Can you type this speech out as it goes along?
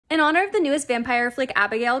In honor of the newest vampire flick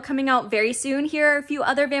Abigail coming out very soon, here are a few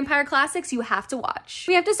other vampire classics you have to watch.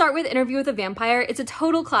 We have to start with Interview with a Vampire. It's a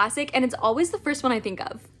total classic, and it's always the first one I think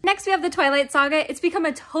of. Next, we have the Twilight Saga. It's become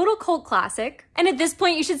a total cult classic, and at this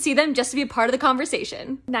point, you should see them just to be a part of the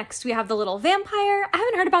conversation. Next, we have The Little Vampire. I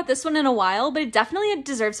haven't heard about this one in a while, but it definitely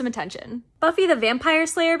deserves some attention. Buffy the Vampire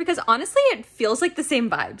Slayer, because honestly, it feels like the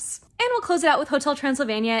same vibes. And we'll close it out with Hotel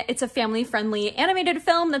Transylvania. It's a family-friendly animated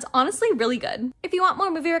film that's honestly really good. If you want more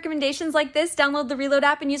movie recommendations like this, download the Reload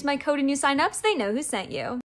app and use my code when you sign up so they know who sent you.